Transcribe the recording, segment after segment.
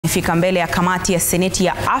akifika mbele ya kamati ya Seneti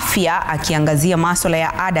ya Afya akiangazia maswala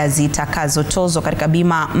ya ada zitakazotozwa katika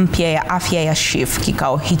bima mpya ya Afya ya SHIF.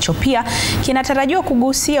 Kikao hicho pia kinatarajiwa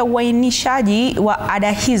kugusia uainishaji wa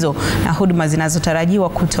ada hizo na huduma zinazotarajiwa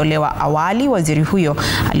kutolewa. Awali, waziri huyo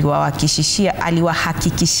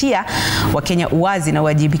aliwahakikishia Wakenya uwazi na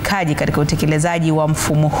uwajibikaji katika utekelezaji wa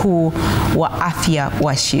mfumo huu wa afya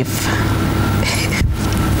wa SHIF.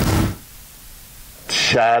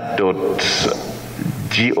 sha.go.ke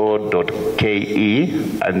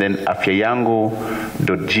and then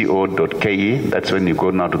afyayangu.go.ke. That's when you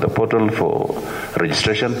go now to the portal for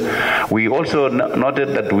registration. We also noted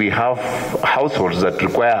that we have households that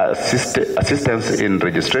require assistance in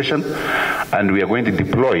registration, and we are going to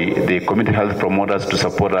deploy the community health promoters to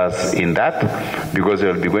support us in that, because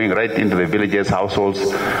we will be going right into the villages, households,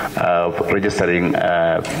 registering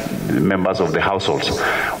members of the households.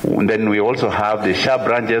 And then we also have the SHA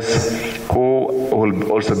branches who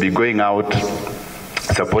will also be going out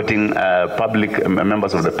supporting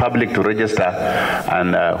members of the public to register,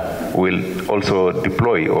 and will also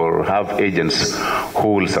deploy or have agents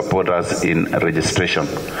who will support us in registration.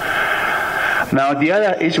 Now, the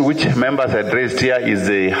other issue which members had raised here is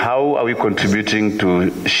how are we contributing to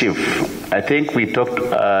SHIF? I think we talked,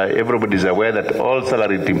 everybody is aware that all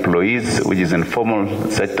salaried employees, which is in formal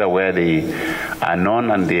sector where they are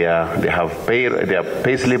known and they have their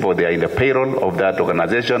pay slip or they are in the payroll of that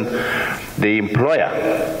organization, the employer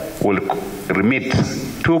will remit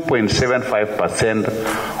 2.75%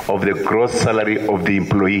 of the gross salary of the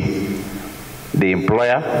employee. The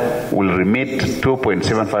employer will remit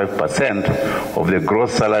 2.75% of the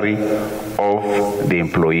gross salary of the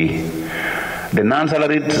employee. The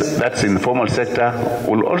non-salaried, that's in the formal sector,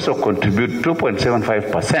 will also contribute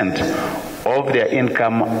 2.75% of their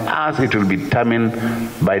income, as it will be determined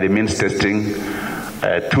by the means testing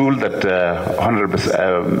tool that honorable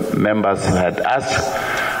members had asked.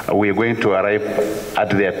 We are going to arrive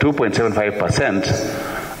at their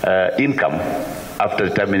 2.75% income after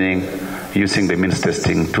determining using the means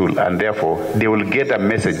testing tool, and therefore they will get a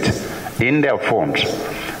message in their phones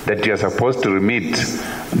that you are supposed to remit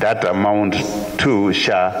that amount to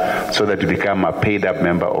SHA so that you become a paid up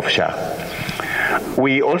member of SHA.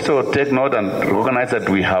 We also take note and recognize that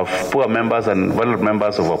we have poor members and vulnerable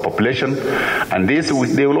members of our population, and they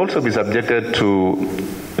will also be subjected to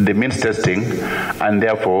the means testing, and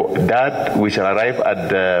therefore that we shall arrive at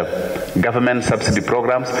the government subsidy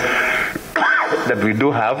programs that we do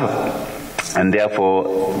have. And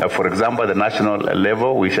therefore, for example, the national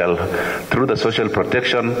level, we shall, through the social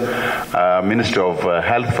protection, Ministry of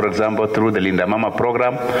Health, for example, through the Linda Mama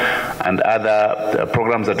program and other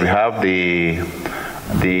programs that we have,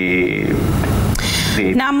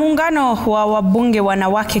 na muungano wa wabunge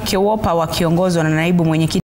wanawake KIWOPA wakiongozwa na naibu mwenyekiti